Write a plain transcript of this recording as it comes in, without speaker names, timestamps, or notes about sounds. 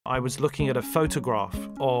I was looking at a photograph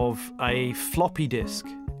of a floppy disk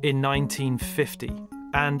in 1950.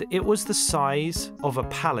 And it was the size of a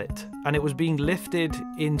pallet, and it was being lifted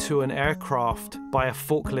into an aircraft by a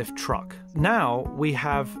forklift truck. Now we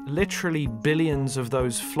have literally billions of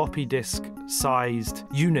those floppy disk-sized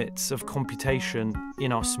units of computation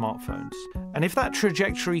in our smartphones. And if that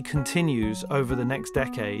trajectory continues over the next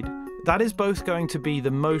decade, that is both going to be the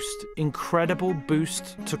most incredible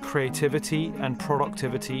boost to creativity and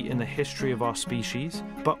productivity in the history of our species,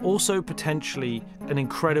 but also potentially an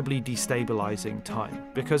incredibly destabilizing time.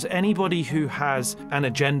 Because anybody who has an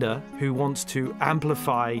agenda, who wants to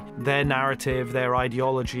amplify their narrative, their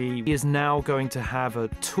ideology, is now going to have a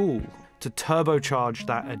tool to turbocharge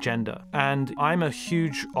that agenda. And I'm a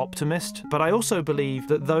huge optimist, but I also believe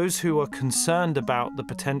that those who are concerned about the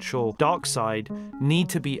potential dark side need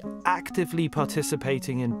to be actively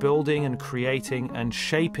participating in building and creating and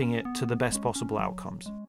shaping it to the best possible outcomes.